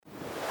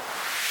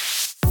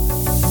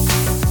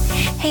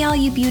Hey, all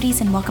you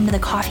beauties, and welcome to the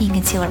Coffee and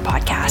Concealer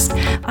podcast.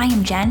 I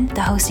am Jen,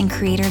 the host and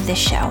creator of this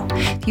show.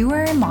 If you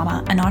are a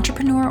mama, an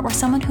entrepreneur, or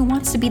someone who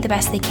wants to be the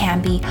best they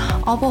can be,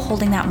 all while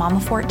holding that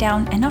mama fort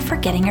down and not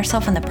forgetting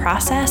yourself in the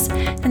process,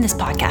 then this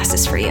podcast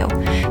is for you.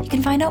 You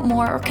can find out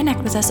more or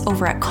connect with us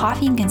over at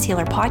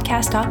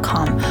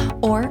coffeeandconcealerpodcast.com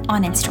or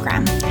on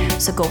Instagram.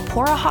 So go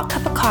pour a hot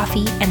cup of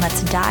coffee and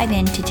let's dive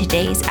into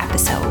today's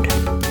episode.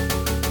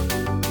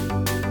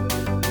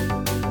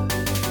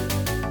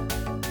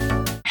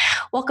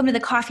 Welcome to the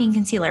Coffee and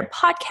Concealer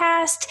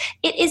podcast.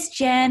 It is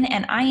Jen,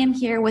 and I am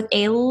here with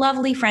a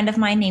lovely friend of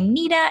mine named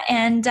Nita.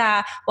 And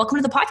welcome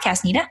to the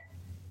podcast, Nita.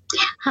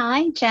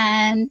 Hi,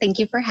 Jen. Thank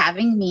you for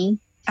having me.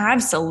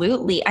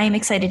 Absolutely. I am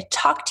excited to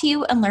talk to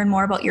you and learn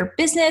more about your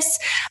business.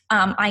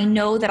 I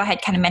know that I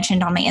had kind of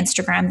mentioned on my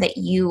Instagram that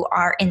you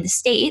are in the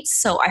States,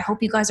 so I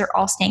hope you guys are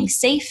all staying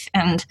safe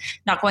and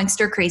not going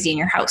stir crazy in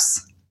your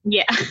house.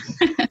 Yeah,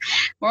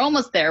 we're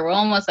almost there. We're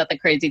almost at the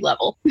crazy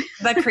level.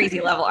 The crazy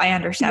level. I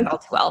understand all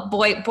too well.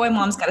 Boy,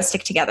 mom's got to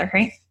stick together,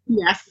 right?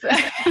 Yes.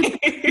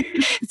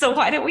 So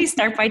why don't we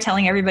start by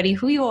telling everybody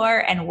who you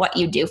are and what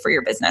you do for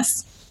your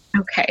business?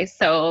 Okay,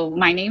 so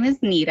my name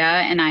is Nita,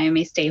 and I am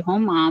a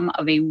stay-home mom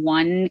of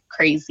a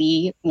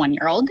crazy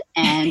one-year-old,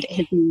 and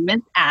his name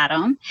is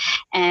Adam.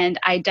 And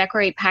I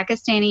decorate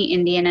Pakistani,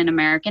 Indian, and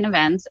American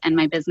events, and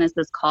my business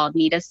is called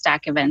Nita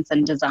Stack Events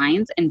and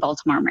Designs in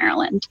Baltimore,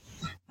 Maryland.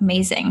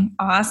 Amazing.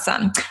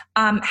 Awesome.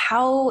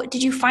 How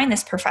did you find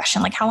this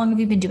profession? Like, how long have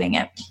you been doing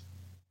it?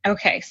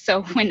 Okay,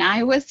 so when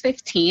I was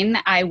 15,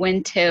 I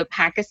went to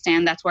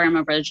Pakistan. That's where I'm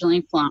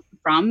originally from.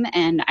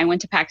 And I went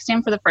to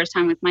Pakistan for the first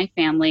time with my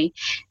family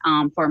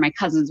for my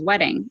cousin's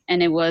wedding.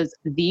 And it was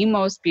the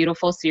most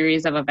beautiful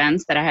series of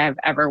events that I have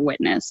ever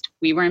witnessed.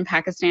 We were in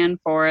Pakistan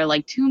for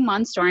like 2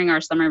 months during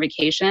our summer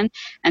vacation,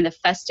 and the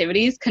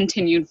festivities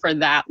continued for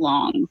that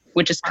long,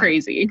 which is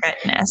crazy.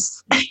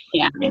 Goodness.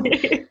 Yeah.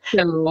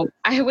 So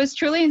I was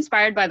truly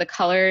inspired by the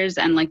colors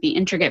and like the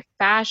intricate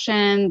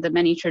fashion, the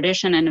many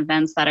tradition and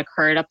events that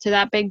occurred up to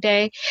that big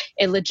day.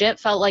 It legit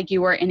felt like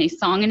you were in a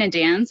song and a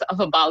dance of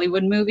a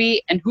Bollywood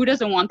movie, and who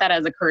doesn't want that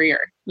as a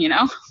career, you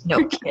know?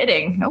 No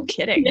kidding. No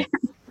kidding. Yeah.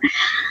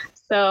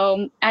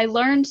 So I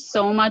learned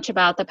so much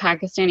about the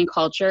Pakistani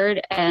culture,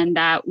 and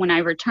that when I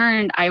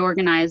returned, I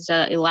organized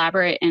an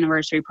elaborate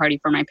anniversary party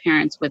for my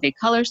parents with a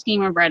color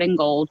scheme of red and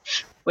gold,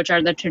 which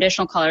are the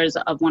traditional colors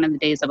of one of the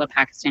days of a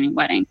Pakistani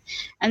wedding.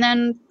 And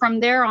then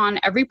from there on,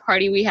 every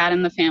party we had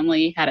in the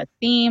family had a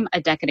theme, a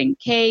decadent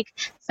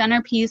cake,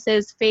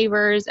 centerpieces,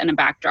 favors, and a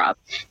backdrop.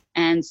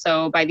 And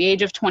so by the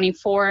age of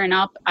 24 and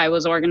up, I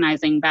was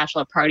organizing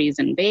bachelor parties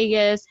in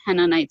Vegas,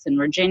 henna nights in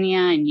Virginia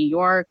and New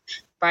York,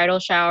 bridal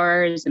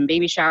showers and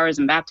baby showers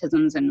and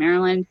baptisms in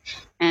Maryland,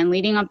 and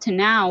leading up to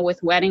now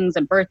with weddings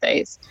and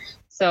birthdays.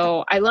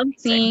 So I love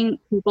seeing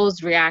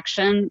people's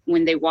reaction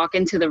when they walk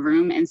into the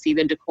room and see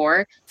the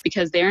decor,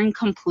 because they're in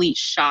complete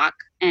shock.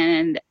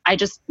 And I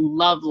just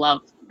love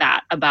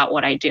that about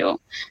what I do.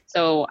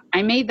 So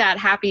I made that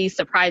happy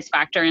surprise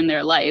factor in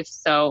their life.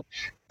 So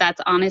that's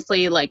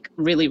honestly like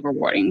really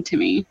rewarding to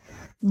me.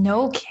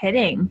 No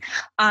kidding.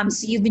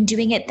 So you've been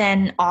doing it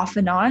then off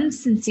and on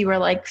since you were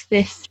like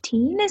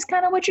 15 is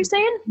kind of what you're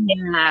saying?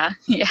 Yeah.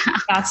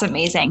 That's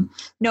amazing.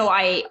 No,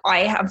 I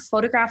have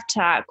photographed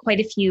quite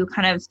a few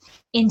kind of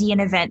Indian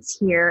events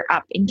here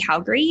up in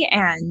Calgary,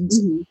 and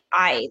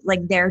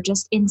they're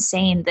just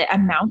insane. The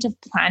amount of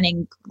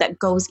planning that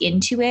goes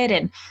into it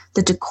and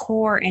the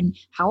decor and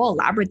how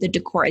elaborate the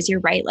decor is. You're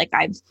right. Like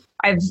I've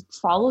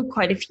followed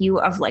quite a few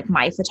of like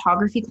my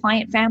photography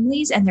client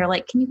families, and they're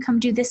like, can you come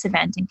do this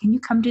event? And can you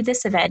come do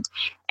this event?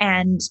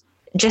 And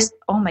just,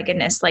 oh my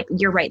goodness, like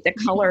you're right. The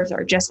colors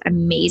are just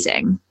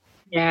amazing.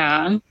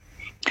 Yeah.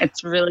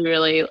 It's really,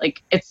 really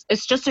like,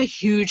 it's just a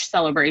huge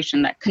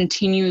celebration that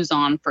continues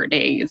on for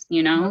days,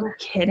 you know? No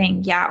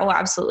kidding. Yeah. Oh,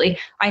 absolutely.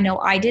 I know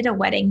I did a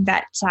wedding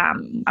that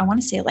I want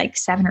to say like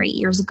 7 or 8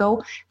 years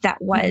ago that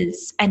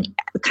was an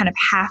kind of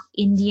half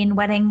Indian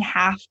wedding,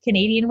 half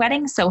Canadian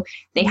wedding. So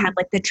they had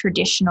like the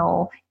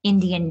traditional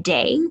Indian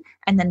day.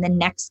 And then the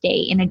next day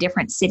in a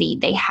different city,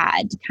 they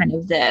had kind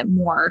of the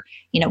more,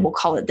 we'll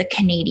call it the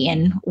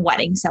Canadian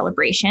wedding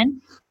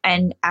celebration.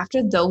 And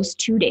after those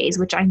 2 days,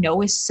 which I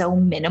know is so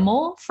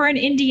minimal for an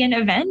Indian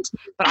event,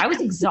 but I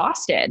was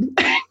exhausted.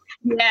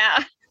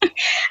 Yeah.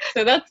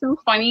 So that's so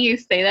funny you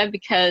say that,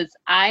 because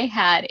I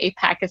had a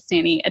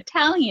Pakistani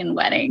Italian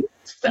wedding.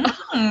 So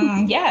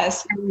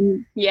yes.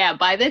 Yeah.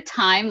 By the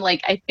time,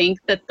 like, I think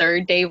the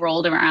third day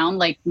rolled around,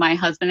 like my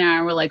husband and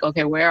I were like,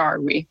 okay, where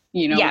are we?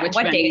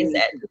 What day is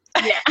it?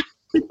 Yeah.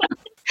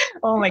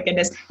 Oh my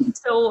goodness.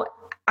 So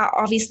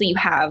obviously you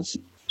have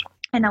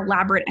an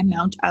elaborate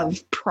amount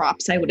of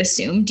props, I would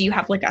assume. Do you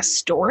have like a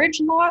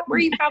storage lot where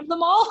you have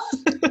them all?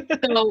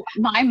 So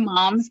my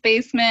mom's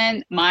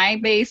basement, my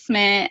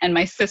basement, and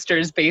my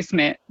sister's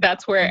basement,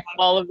 that's where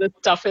all of this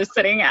stuff is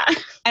sitting at.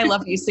 I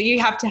love you. So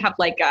you have to have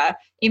like a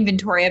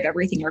inventory of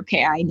everything.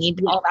 Okay, I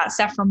need all that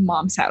stuff from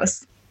mom's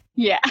house.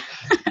 Yeah.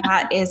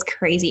 That is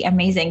crazy.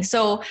 Amazing.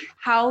 So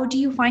how do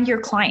you find your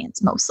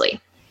clients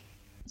mostly?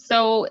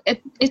 So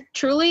it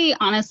truly,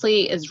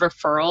 honestly, is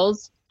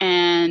referrals.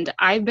 And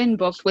I've been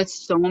booked with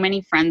so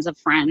many friends of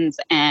friends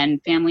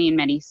and family in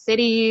many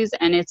cities.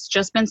 And it's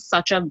just been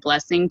such a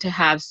blessing to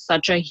have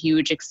such a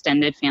huge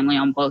extended family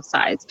on both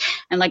sides.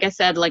 And like I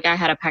said, like I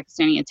had a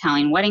Pakistani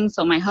Italian wedding.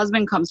 So my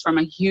husband comes from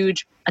a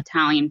huge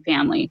Italian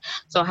family.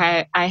 So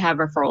I have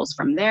referrals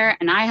from there,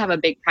 and I have a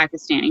big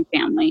Pakistani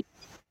family.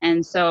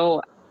 And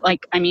so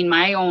like, I mean,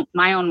 my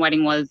own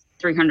wedding was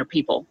 300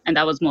 people, and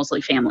that was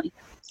mostly family.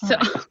 So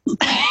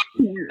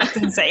that's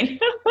insane.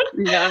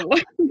 Yeah.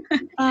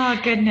 Oh,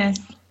 goodness.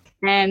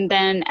 And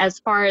then as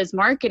far as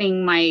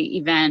marketing my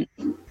event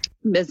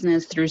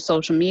business through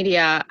social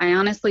media, I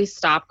honestly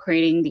stopped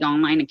creating the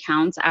online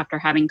accounts after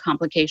having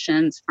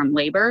complications from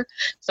labor.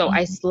 So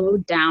I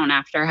slowed down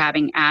after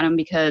having Adam,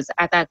 because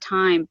at that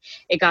time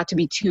it got to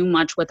be too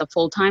much with a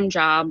full-time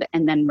job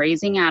and then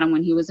raising Adam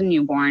when he was a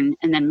newborn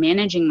and then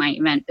managing my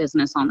event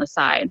business on the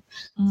side.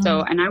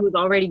 So, and I was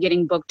already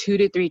getting booked 2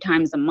 to 3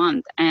 times a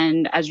month.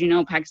 And as you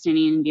know,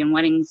 Pakistani and Indian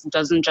weddings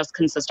doesn't just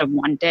consist of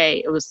one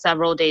day. It was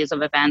several days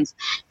of events,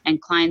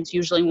 and clients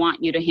usually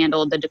want you to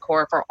handle the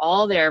decor for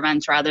all their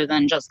events rather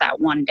than just that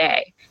one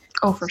day.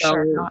 Oh, for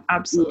sure. No,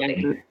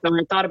 absolutely. Yeah. So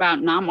I thought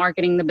about not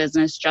marketing the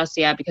business just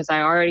yet, because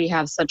I already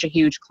have such a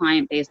huge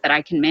client base that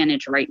I can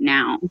manage right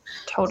now.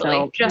 Totally.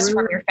 So, just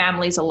from your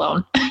families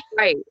alone.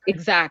 Right.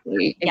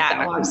 Exactly.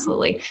 Yeah, oh,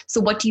 absolutely. So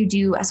what do you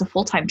do as a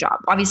full-time job?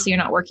 Obviously, you're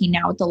not working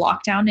now with the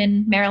lockdown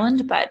in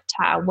Maryland, but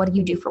what do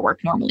you do for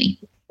work normally?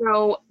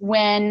 So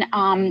when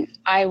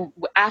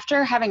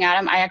after having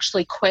Adam, I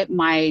actually quit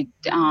my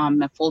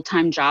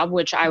full-time job,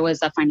 which I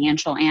was a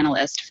financial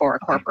analyst for a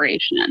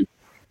corporation.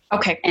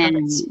 Okay.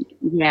 And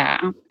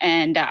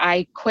and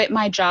I quit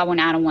my job when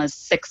Adam was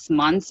 6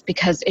 months,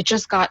 because it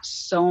just got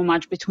so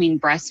much between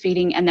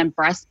breastfeeding and then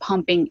breast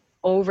pumping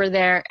over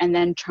there, and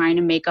then trying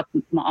to make up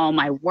all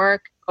my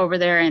work over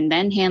there, and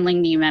then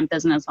handling the event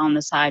business on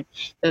the side.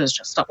 It was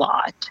just a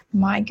lot.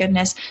 My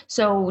goodness.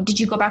 So did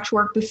you go back to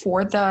work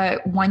before the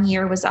 1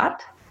 year was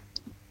up?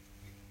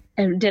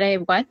 Did I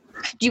what?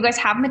 Do you guys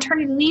have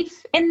maternity leave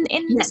in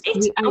the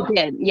States? I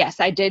did.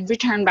 Yes, I did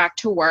return back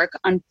to work.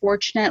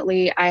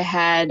 Unfortunately, I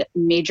had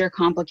major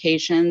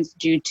complications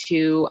due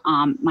to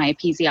my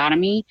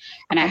episiotomy,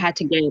 and I had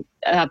to get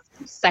a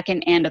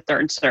second and a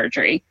third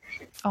surgery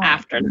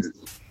after this.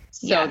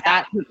 So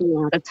that took a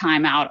lot of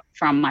time out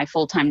from my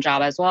full-time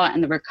job as well.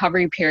 And the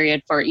recovery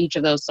period for each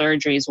of those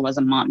surgeries was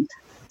a month.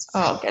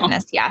 Oh,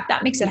 goodness. Yeah,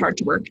 that makes it hard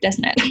to work,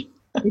 doesn't it?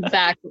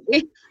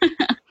 Exactly.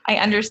 I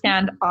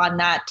understand on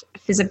that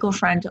physical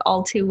front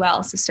all too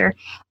well, sister.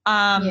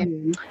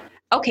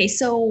 Okay,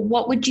 so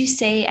what would you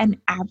say an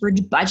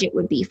average budget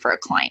would be for a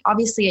client?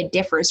 Obviously, it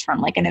differs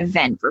from like an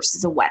event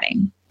versus a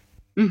wedding.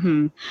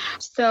 Mm-hmm.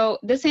 So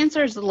this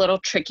answer is a little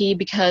tricky,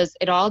 because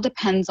it all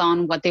depends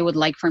on what they would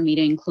like for me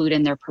to include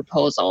in their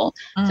proposal.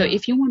 So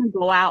if you want to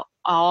go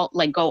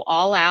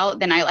all out,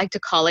 then I like to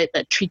call it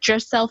the treat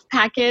yourself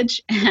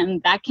package.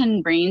 And that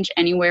can range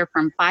anywhere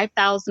from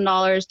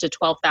 $5,000 to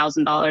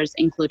 $12,000,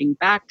 including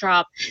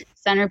backdrop,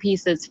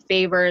 centerpieces,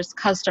 favors,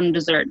 custom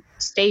dessert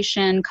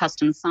station,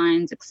 custom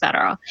signs,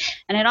 etc.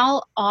 And it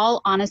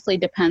all honestly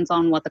depends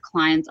on what the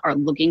clients are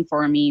looking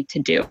for me to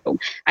do.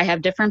 I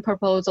have different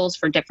proposals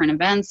for different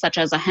events, such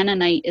as a henna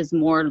night is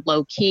more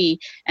low key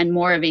and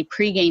more of a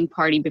pregame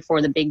party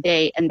before the big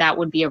day, and that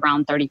would be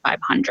around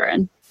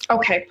 $3,500.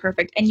 Okay,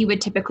 perfect. And you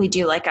would typically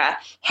do like a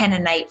henna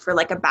night for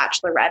like a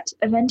bachelorette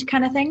event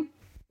kind of thing?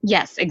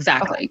 Yes,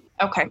 exactly.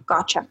 Okay,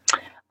 gotcha.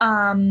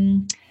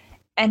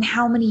 And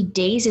how many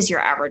days is your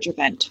average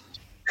event?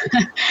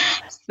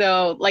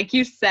 So like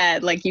you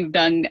said, like you've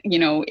done,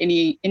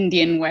 any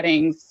Indian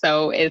weddings.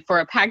 So for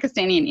a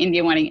Pakistani and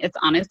Indian wedding, it's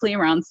honestly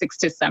around 6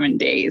 to 7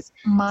 days.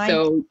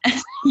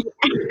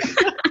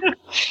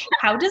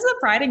 How does the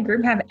bride and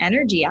groom have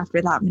energy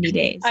after that many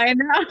days? I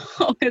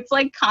know. It's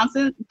like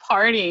constant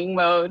partying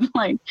mode.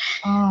 Like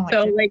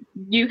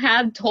you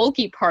have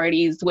tolki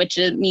parties, which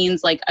it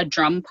means like a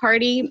drum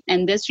party.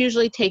 And this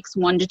usually takes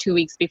 1 to 2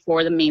 weeks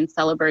before the main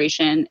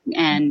celebration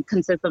and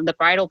consists of the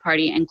bridal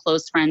party and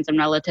close friends and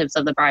relatives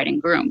of the bride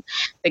and groom.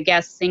 The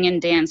guests sing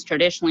and dance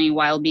traditionally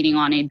while beating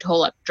on a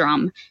dholak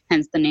drum,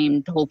 hence the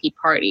name Dholki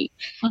party.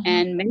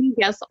 And many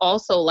guests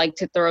also like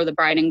to throw the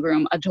bride and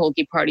groom a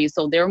Dholki party.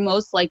 So there will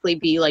most likely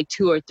be like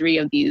 2 or 3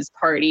 of these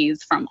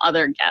parties from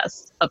other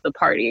guests of the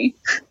party.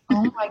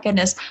 Oh my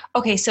goodness.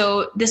 Okay,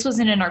 so this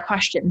wasn't in our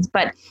questions,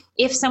 but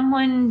if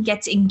someone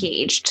gets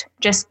engaged,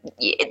 just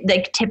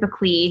like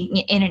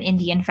typically in an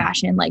Indian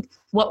fashion, like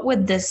what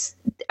would this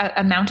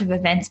amount of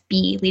events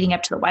be leading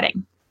up to the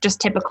wedding?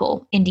 Just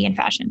typical Indian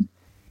fashion.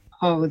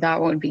 Oh,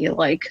 that would be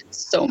like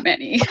so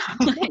many,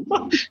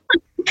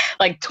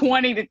 like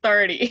 20 to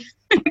 30.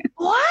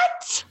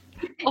 What?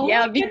 Oh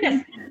yeah, my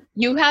goodness.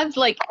 You have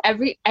like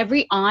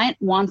every aunt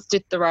wants to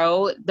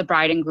throw the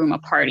bride and groom a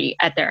party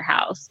at their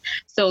house.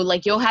 So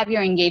like you'll have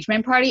your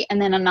engagement party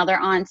and then another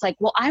aunt's like,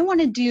 well, I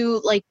want to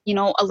do like, you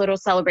know, a little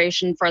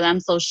celebration for them.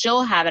 So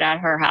she'll have it at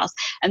her house.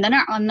 And then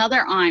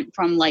another aunt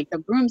from like the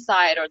groom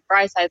side or the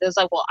bride side is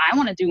like, well, I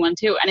want to do one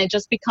too. And it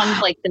just becomes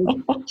like this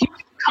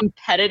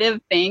competitive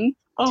thing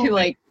to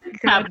like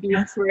have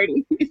these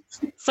parties.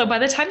 So by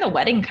the time the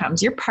wedding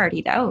comes, you're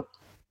partied out.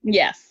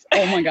 Yes.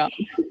 Oh my God.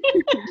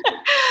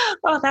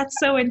 Oh, that's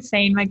so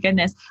insane. My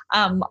goodness.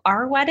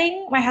 Our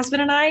wedding, my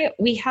husband and I,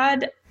 we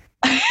had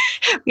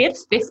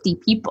 50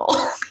 people.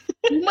 Oh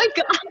my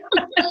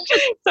God.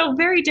 So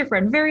very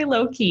different, very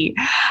low key.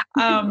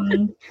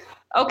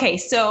 Okay.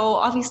 So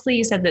obviously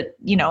you said that,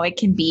 you know, it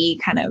can be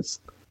kind of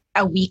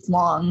a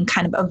week-long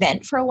kind of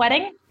event for a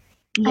wedding.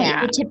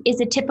 Yeah.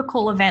 Is a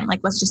typical event,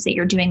 like let's just say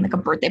you're doing like a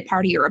birthday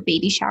party or a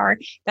baby shower,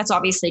 that's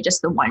obviously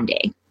just the one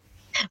day.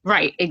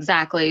 Right,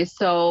 exactly.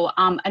 So,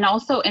 and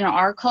also in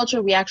our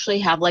culture, we actually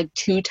have like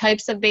two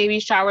types of baby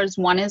showers.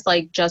 One is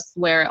like just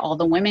where all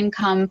the women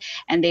come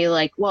and they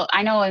like, well,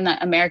 I know in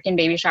the American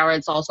baby shower,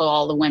 it's also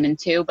all the women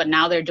too, but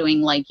now they're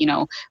doing like, you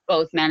know,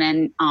 both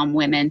men and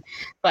women.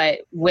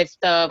 But with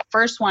the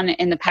first one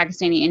in the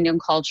Pakistani Indian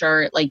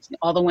culture, like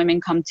all the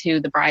women come to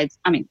the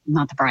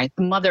the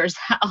mother's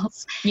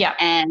house. Yeah.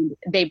 And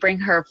they bring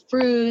her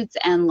fruits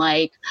and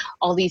like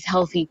all these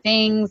healthy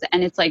things.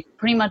 And it's like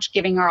pretty much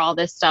giving her all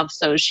this stuff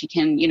so she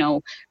can, you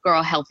know,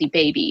 grow a healthy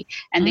baby.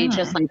 And they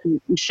just like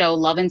show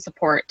love and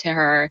support to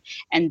her.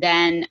 And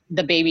then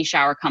the baby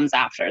shower comes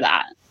after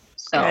that.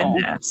 So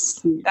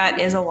goodness,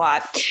 that is a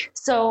lot.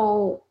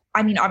 So,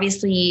 I mean,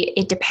 obviously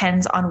it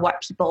depends on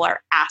what people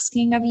are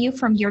asking of you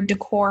from your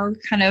decor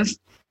kind of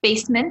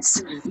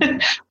basements.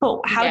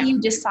 But how do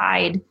you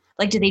decide?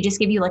 Like, do they just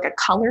give you like a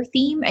color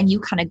theme and you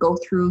kind of go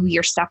through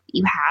your stuff that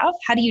you have?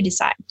 How do you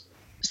decide?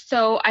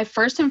 So I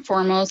first and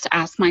foremost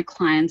ask my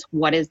clients,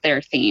 what is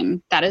their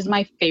theme? That is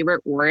my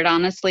favorite word,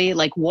 honestly.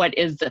 Like, what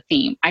is the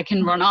theme? I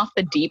can run off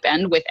the deep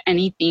end with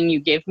any theme you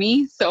give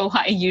me. So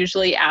I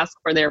usually ask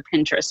for their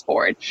Pinterest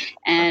board.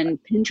 And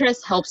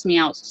Pinterest helps me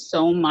out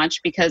so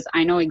much because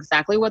I know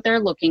exactly what they're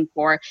looking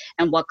for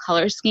and what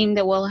color scheme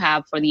they will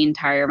have for the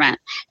entire event.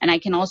 And I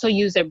can also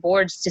use their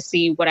boards to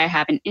see what I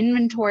have in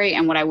inventory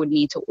and what I would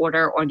need to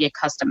order or get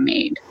custom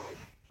made.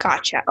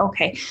 Gotcha.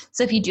 Okay.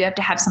 So if you do have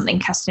to have something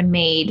custom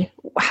made,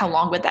 how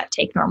long would that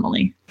take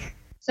normally?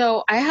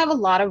 So I have a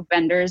lot of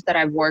vendors that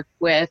I've worked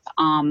with,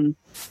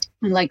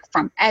 like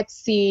from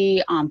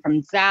Etsy,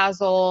 from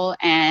Zazzle,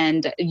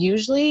 and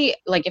usually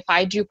like if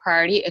I do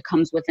priority, it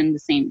comes within the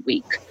same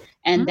week.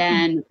 And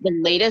then the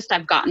latest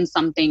I've gotten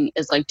something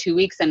is like 2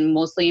 weeks, and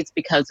mostly it's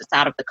because it's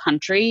out of the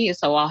country.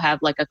 So I'll have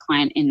like a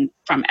client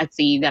from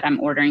Etsy that I'm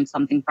ordering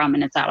something from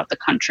and it's out of the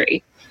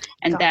country.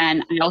 And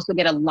then I also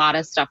get a lot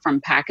of stuff from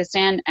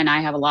Pakistan, and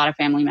I have a lot of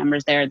family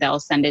members there. They'll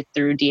send it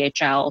through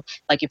DHL.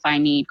 Like if I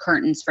need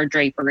curtains for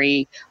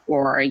drapery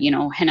or, you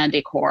know, henna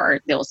decor,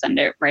 they'll send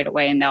it right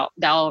away, and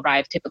they'll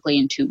arrive typically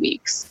in 2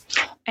 weeks.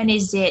 And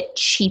is it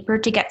cheaper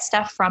to get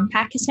stuff from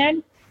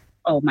Pakistan?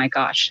 Oh my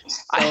gosh,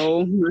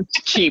 so much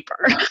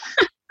cheaper.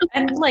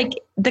 And like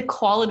the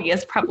quality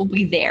is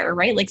probably there,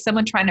 right? Like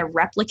someone trying to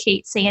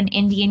replicate, say, an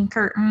Indian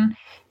curtain.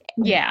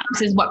 Yeah.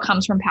 This is what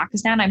comes from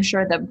Pakistan. I'm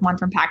sure the one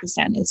from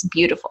Pakistan is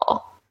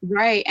beautiful.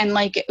 Right. And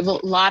like a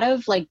lot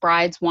of like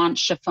brides want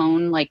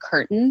chiffon like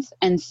curtains.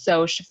 And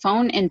so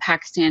chiffon in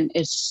Pakistan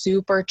is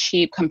super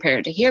cheap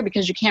compared to here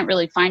because you can't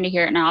really find it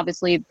here. And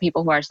obviously the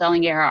people who are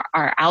selling it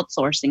are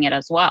outsourcing it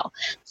as well.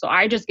 So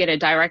I just get it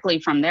directly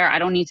from there. I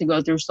don't need to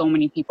go through so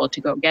many people to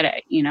go get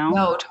it, you know?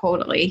 No,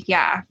 totally.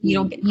 Yeah.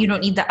 You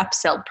don't need the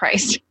upsell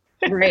price.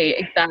 Right,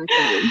 exactly.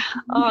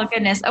 Oh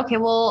goodness. Okay.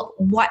 Well,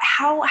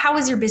 how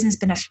has your business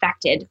been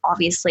affected,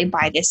 obviously,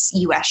 by this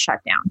US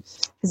shutdown?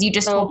 Because you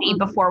just told me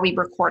before we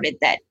recorded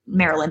that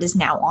Maryland is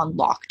now on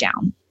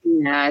lockdown.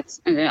 Yeah, it's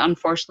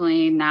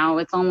unfortunately now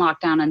it's on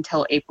lockdown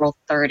until April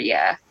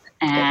 30th.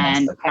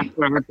 And that's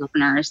what our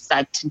governor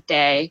said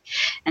today.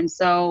 And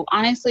so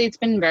honestly, it's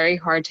been very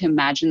hard to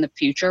imagine the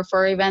future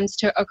for events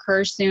to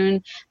occur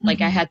soon. Like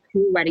I had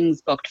 2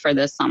 weddings booked for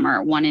this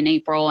summer, one in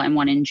April and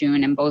one in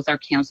June, and both are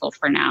canceled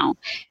for now.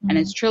 And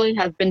it's truly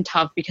has been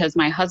tough because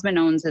my husband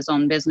owns his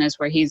own business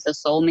where he's the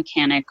sole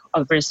mechanic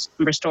of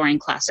restoring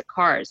classic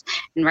cars.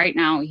 And right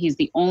now he's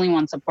the only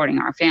one supporting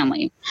our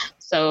family.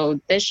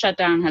 So this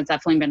shutdown has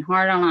definitely been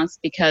hard on us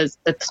because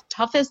the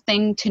toughest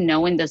thing to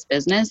know in this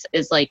business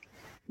is like,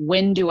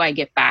 when do I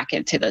get back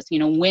into this? You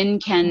know, when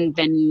can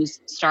venues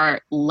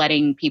start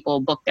letting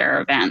people book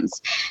their events?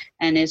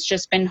 And it's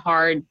just been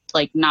hard,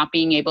 like not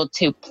being able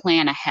to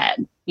plan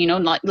ahead, you know,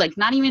 not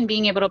even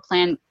being able to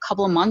plan a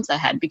couple of months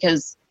ahead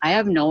because I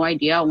have no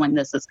idea when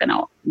this is going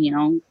to, you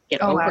know,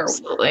 get over.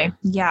 Absolutely.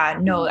 Yeah,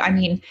 no, I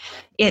mean,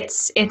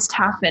 it's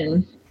tough,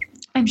 and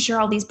I'm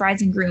sure all these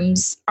brides and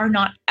grooms are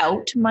not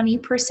out money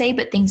per se,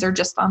 but things are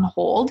just on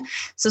hold.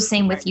 So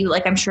same with you,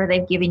 like I'm sure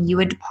they've given you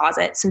a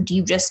deposit. So do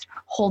you just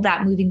hold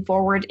that moving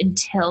forward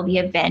until the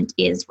event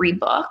is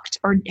rebooked,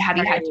 or have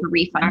you had to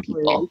refund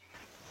people?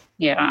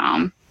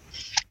 Yeah.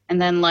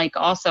 And then like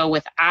also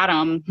with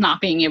Adam not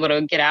being able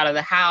to get out of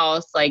the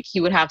house, like he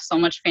would have so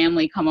much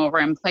family come over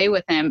and play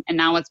with him. And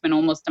now it's been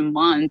almost a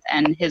month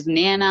and his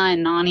Nana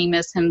and Nani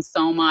miss him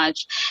so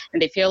much.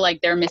 And they feel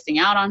like they're missing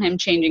out on him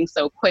changing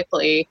so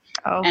quickly.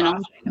 Oh, and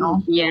gosh, I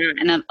know. yeah,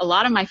 and a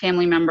lot of my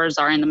family members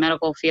are in the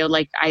medical field.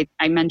 Like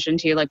I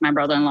mentioned to you, like my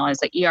brother-in-law is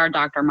an ER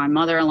doctor, my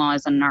mother-in-law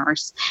is a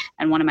nurse,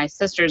 and one of my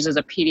sisters is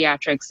a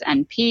pediatrics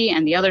NP,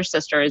 and the other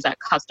sister is a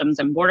Customs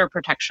and Border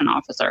Protection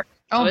officer.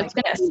 Oh, so it's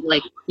going to be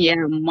like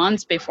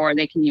months before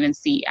they can even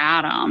see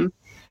Adam.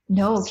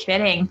 No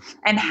kidding.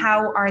 And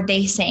how are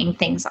they saying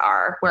things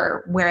are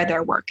where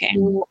they're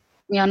working?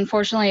 Yeah,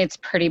 unfortunately, it's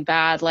pretty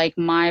bad. Like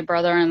my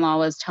brother-in-law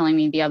was telling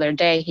me the other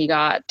day, he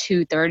got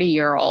two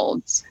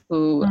 30-year-olds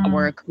who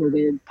were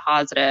COVID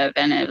positive,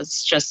 and it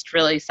was just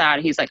really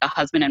sad. He's like a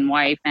husband and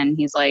wife, and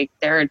he's like,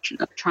 they're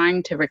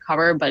trying to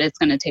recover, but it's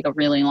going to take a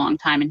really long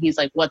time. And he's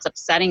like, what's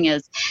upsetting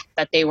is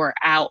that they were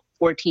out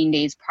 14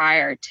 days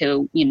prior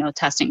to,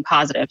 testing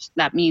positive.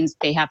 That means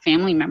they have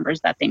family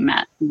members that they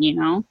met,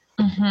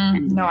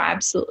 Mm-hmm. No,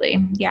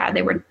 absolutely. Yeah,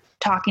 they were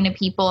talking to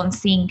people and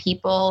seeing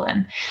people,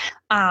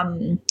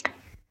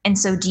 and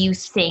so do you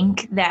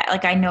think that,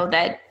 like, I know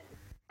that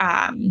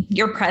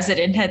your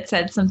president had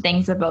said some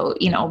things about,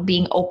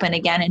 being open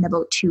again in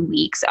about 2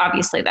 weeks.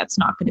 Obviously, that's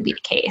not going to be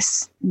the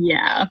case.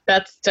 Yeah,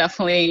 that's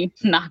definitely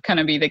not going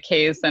to be the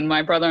case. And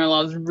my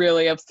brother-in-law is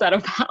really upset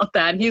about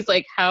that. He's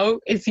like, how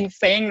is he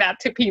saying that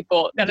to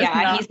people?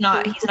 He's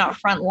not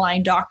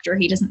frontline doctor.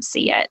 He doesn't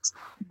see it.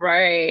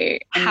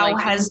 Right.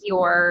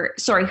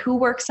 And who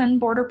works in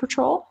Border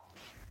Patrol?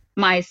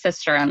 My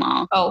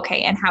sister-in-law. Oh,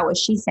 okay. And how is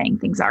she saying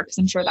things are? Because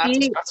I'm sure that's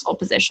a stressful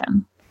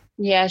position.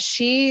 Yeah,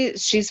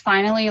 she's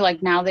finally,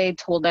 like, now they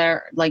told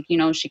her, like,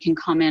 she can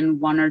come in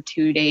 1 or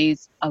 2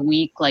 days a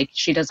week. Like,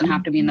 she doesn't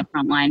have to be in the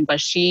front line.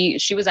 But she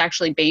was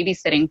actually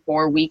babysitting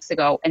 4 weeks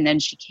ago, and then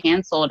she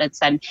canceled and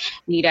said,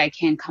 Nita, I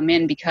can't come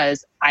in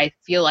because I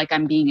feel like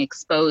I'm being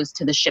exposed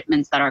to the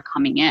shipments that are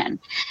coming in.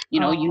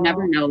 You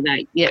never know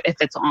that if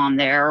it's on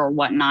there or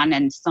whatnot.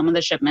 And some of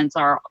the shipments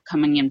are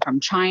coming in from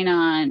China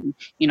and,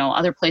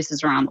 other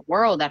places around the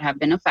world that have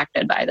been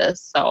affected by this.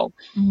 So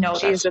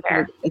that's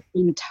fair. It's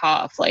been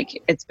tough.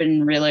 Like, it's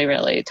been really,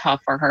 really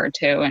tough for her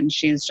too. And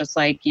she's just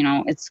like,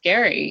 it's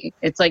scary.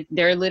 It's like,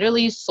 they're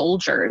literally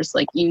soldiers,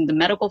 like in the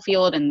medical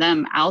field and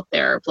them out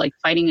there, like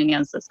fighting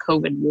against this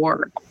COVID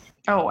war.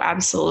 Oh,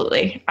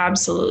 absolutely.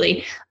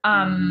 Absolutely.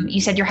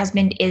 You said your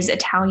husband is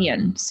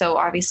Italian, so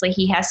obviously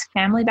he has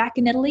family back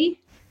in Italy.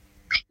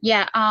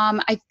 Yeah.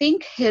 I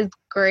think his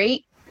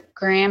great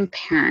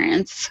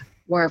grandparents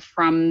were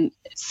from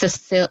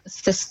Sicily.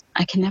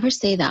 I can never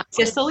say that.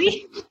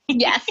 Sicily?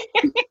 Yes.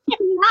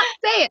 Not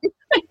say it.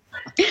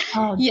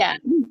 Oh. Yeah.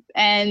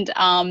 And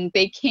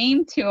they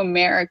came to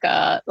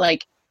America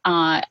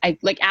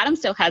Adam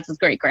still has his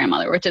great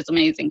grandmother, which is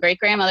amazing. Great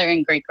grandmother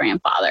and great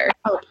grandfather.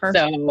 Oh, perfect.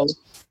 So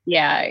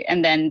yeah,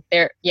 and then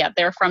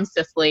they're from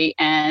Sicily,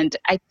 and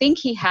I think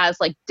he has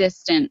like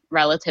distant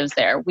relatives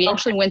there. We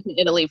actually went to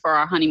Italy for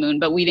our honeymoon,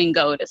 but we didn't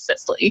go to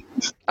Sicily.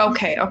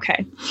 Okay.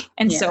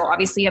 And so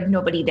obviously you have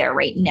nobody there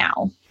right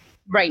now.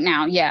 Right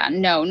now, yeah,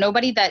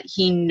 nobody that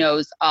he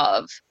knows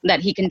of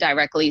that he can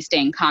directly stay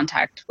in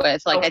contact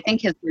with. Like, I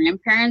think his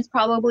grandparents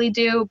probably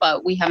do,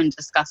 but we haven't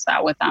discussed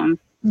that with them.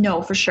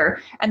 No, for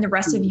sure. And the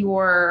rest of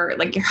your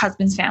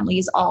husband's family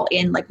is all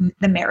in like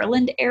the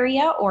Maryland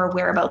area, or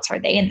whereabouts are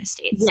they in the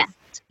States?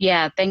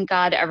 Yeah. Thank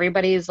God.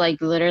 Everybody's like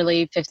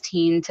literally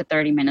 15 to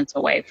 30 minutes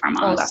away from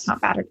us. Oh, that's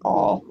not bad at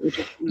all.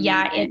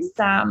 Yeah.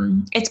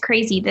 It's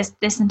crazy.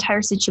 This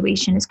entire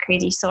situation is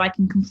crazy. So I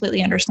can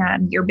completely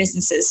understand your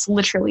business is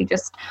literally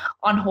just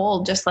on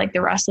hold, just like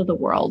the rest of the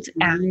world.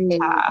 And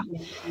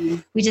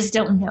we just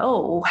don't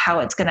know how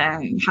it's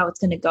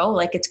gonna go.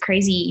 Like, it's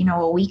crazy.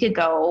 A week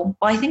ago,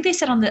 well, I think they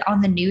said on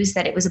the news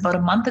that it was about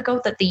a month ago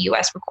that the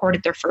US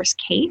recorded their first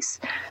case.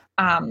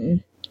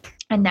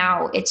 And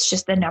now it's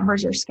just the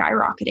numbers are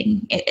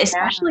skyrocketing,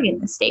 especially in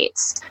the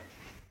States.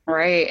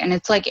 Right. And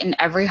it's like in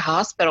every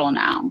hospital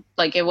now.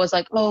 Like, it was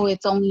like, oh,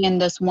 it's only in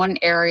this one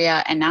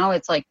area. And now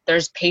it's like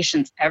there's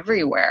patients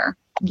everywhere.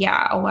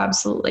 Yeah. Oh,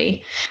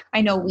 absolutely.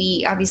 I know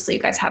you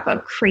guys have a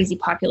crazy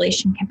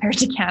population compared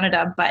to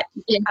Canada, but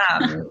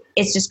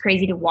it's just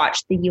crazy to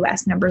watch the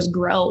US numbers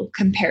grow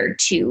compared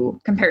to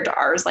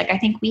ours. Like, I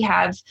think we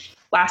have,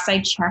 last I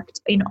checked,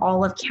 in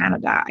all of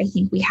Canada, I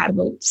think we had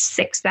about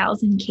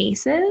 6,000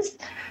 cases.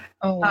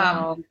 Oh,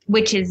 wow.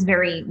 Which is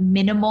very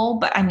minimal,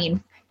 but I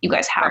mean, you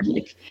guys have,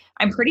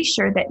 I'm pretty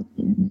sure that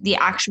the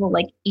actual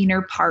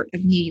inner part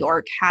of New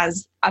York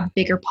has a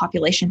bigger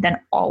population than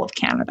all of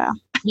Canada.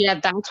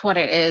 Yeah, that's what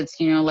it is.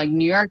 Like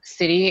New York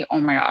City, oh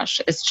my gosh,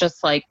 it's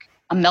just like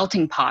a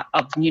melting pot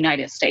of the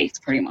United States,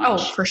 pretty much. Oh,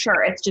 for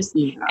sure. It's just,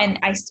 and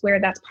I swear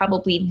that's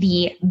probably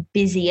the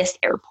busiest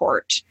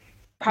airport,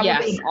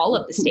 probably in all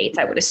of the states,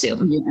 I would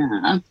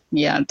assume.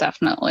 Yeah,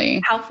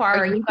 definitely. How far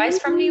are you guys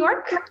from New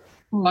York?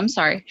 Oh, I'm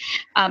sorry.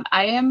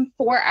 I am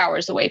 4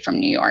 hours away from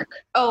New York.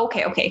 Oh,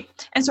 okay.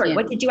 And sorry,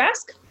 what did you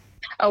ask?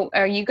 Oh,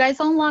 are you guys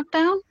on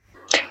lockdown?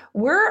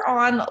 we're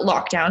on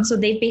lockdown. So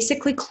they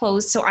basically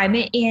closed. So I'm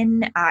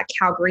in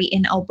Calgary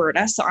in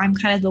Alberta. So I'm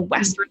kind of the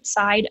western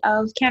side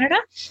of Canada.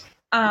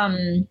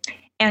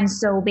 And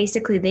so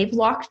basically they've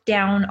locked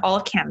down all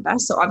of Canada.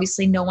 So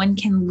obviously no one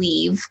can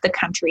leave the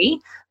country.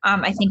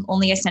 I think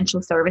only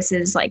essential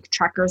services like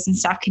truckers and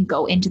stuff can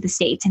go into the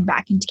States and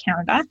back into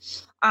Canada.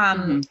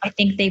 I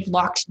think they've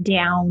locked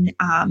down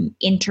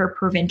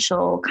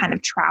interprovincial kind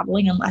of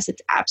traveling unless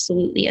it's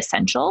absolutely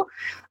essential.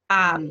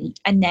 And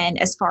then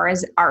as far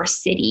as our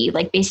city,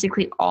 like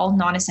basically all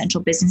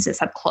non-essential businesses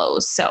have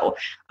closed. So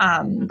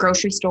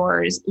grocery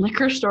stores,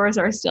 liquor stores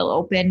are still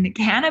open.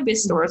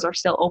 Cannabis stores are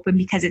still open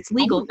because it's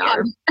legal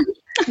here.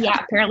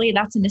 Yeah, apparently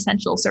that's an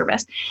essential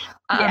service.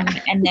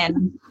 And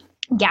then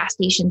gas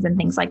stations and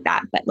things like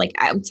that. But like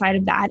outside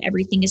of that,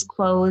 everything is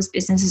closed.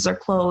 Businesses are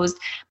closed.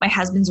 My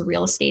husband's a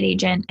real estate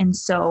agent. And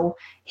so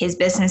his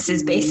business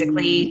is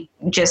basically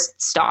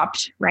just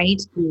stopped,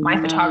 right? My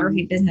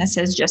photography business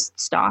has just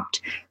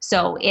stopped.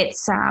 So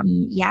it's,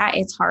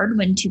 it's hard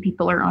when two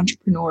people are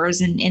entrepreneurs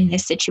and in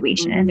this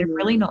situation and there's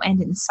really no end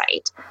in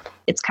sight.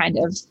 It's kind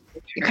of,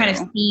 you're kind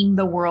of seeing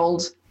the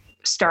world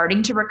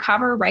starting to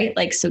recover, right?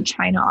 Like, so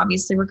China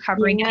obviously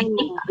recovering. I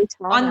think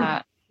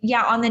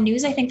on the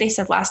news, I think they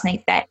said last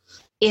night that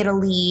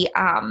Italy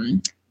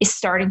is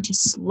starting to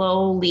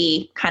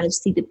slowly kind of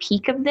see the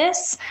peak of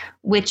this,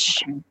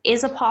 which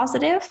is a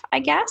positive, I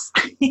guess.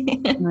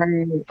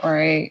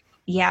 Right.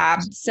 Yeah.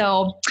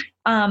 So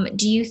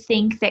do you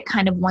think that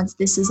kind of once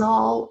this is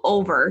all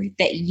over,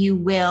 that you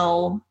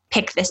will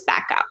pick this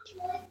back up?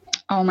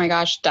 Oh my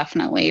gosh,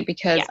 definitely.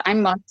 Because I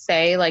must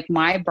say, like,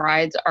 my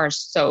brides are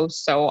so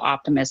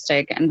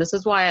optimistic. And this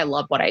is why I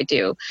love what I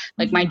do.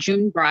 Like my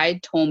June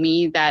bride told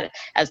me that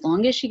as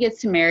long as she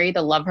gets to marry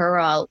the love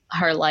of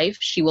her life,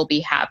 she will be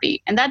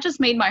happy. And that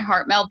just made my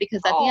heart melt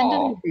because at the end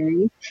of the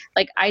day,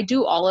 like I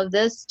do all of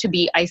this to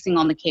be icing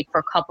on the cake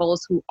for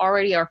couples who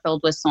already are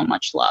filled with so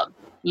much love.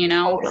 You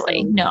know,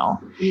 totally. No.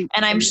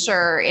 And I'm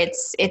sure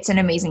it's an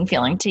amazing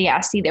feeling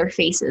to see their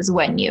faces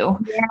when you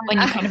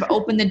kind of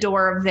open the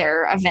door of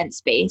their event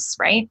space,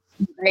 right?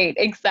 Right,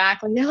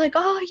 exactly. They're like,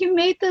 oh, you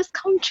made this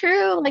come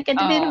true. Like I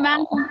didn't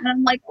imagine. And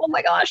I'm like, oh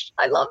my gosh,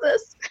 I love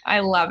this.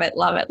 I love it.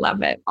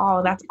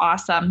 Oh, that's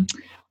awesome.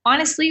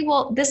 Honestly,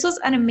 well, this was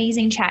an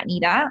amazing chat,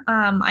 Nita.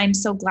 I'm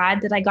so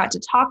glad that I got to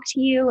talk to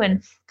you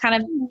and kind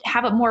of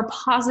have a more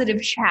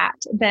positive chat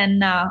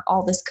than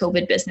all this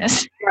COVID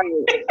business.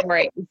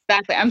 Right,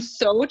 exactly. I'm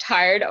so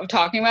tired of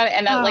talking about it.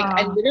 And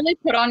I literally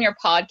put on your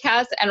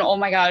podcast and oh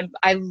my God,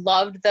 I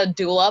loved the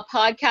doula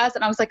podcast.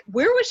 And I was like,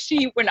 where was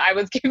she when I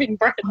was giving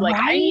birth? Like,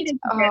 I needed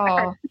to get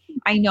her.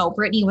 I know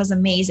Brittany was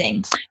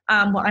amazing.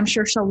 Well, I'm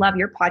sure she'll love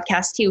your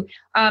podcast too.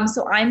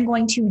 So I'm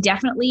going to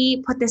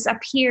definitely put this up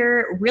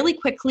here really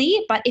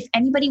quickly, but if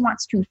anybody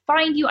wants to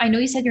find you, I know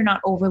you said you're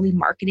not overly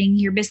marketing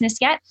your business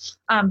yet,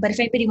 but if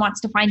anybody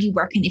wants to find you,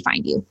 where can they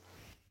find you?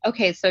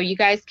 Okay, so you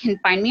guys can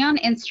find me on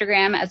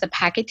Instagram as a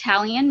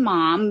Pakitalian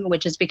mom,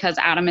 which is because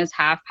Adam is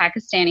half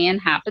Pakistani and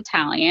half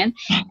Italian.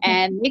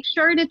 And make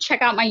sure to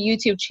check out my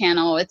YouTube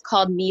channel. It's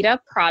called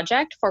Nita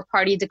Project for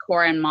party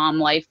decor and mom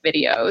life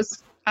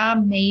videos.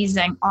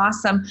 Amazing.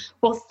 Awesome.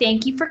 Well,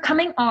 thank you for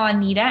coming on,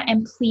 Nita,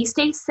 and please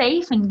stay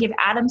safe and give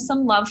Adam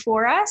some love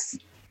for us.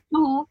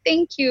 Oh,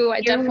 thank you.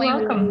 You're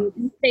welcome.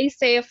 Will. Stay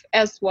safe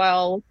as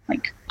well.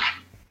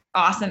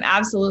 Awesome.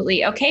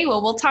 Absolutely. Okay.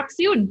 Well, we'll talk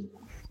soon.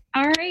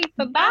 All right.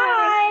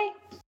 Bye-bye.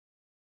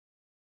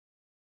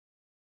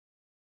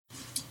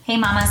 Hey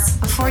mamas,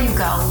 before you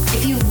go,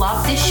 if you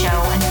love this show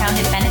and found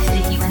it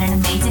benefited you in an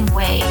amazing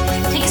way,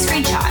 take a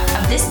screenshot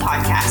of this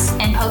podcast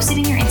and post it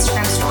in your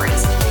Instagram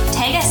stories.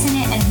 Tag us in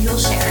it and we'll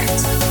share it.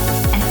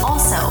 And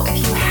also, if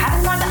you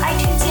haven't gone to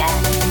iTunes yet,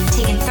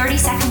 taken 30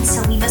 seconds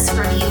to leave us a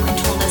review and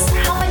told us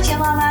how much you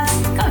love us,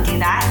 go do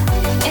that.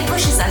 It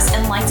pushes us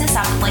and lights us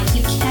up like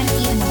you can't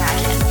even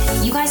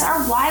imagine. You guys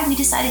are why we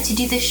decided to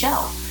do this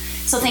show.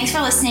 So thanks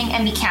for listening,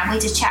 and we can't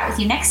wait to chat with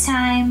you next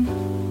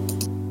time.